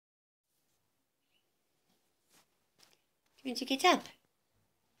Want to get up?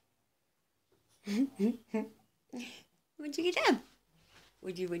 Want to get up?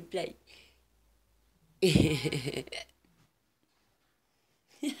 Or do you want to play?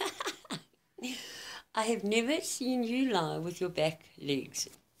 I have never seen you lie with your back legs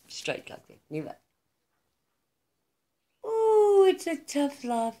straight like that. Never. Oh, it's a tough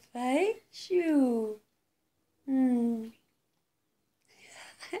life, eh? Sure.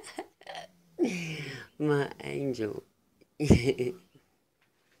 My angel. Where'd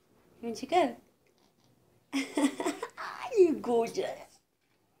you go? You gorgeous.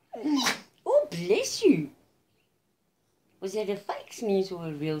 Oh, bless you. Was that a fake sneeze or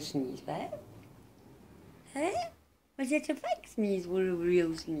a real sneeze, babe? Hey? Was that a fake sneeze or a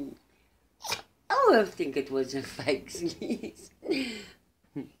real sneeze? Oh, I think it was a fake sneeze.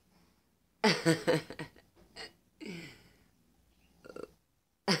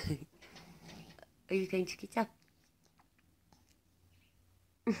 Are you going to get up?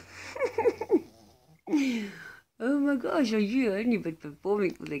 Oh my gosh, are you only but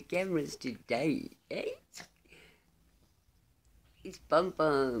performing for the cameras today, eh? It's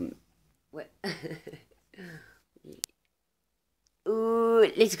Pompom. What?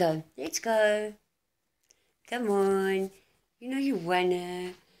 Ooh, let's go. Let's go. Come on. You know you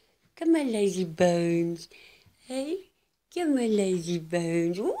wanna. Come on, lazy bones. Hey? Come on, lazy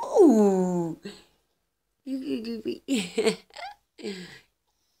bones. Ooh.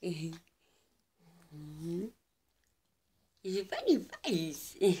 It's a funny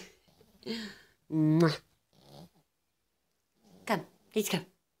face. Come, let's go.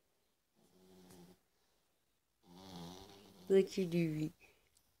 What you doing?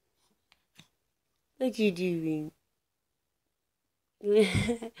 What you doing?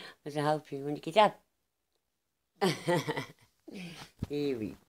 I'll help you when you get up. Here we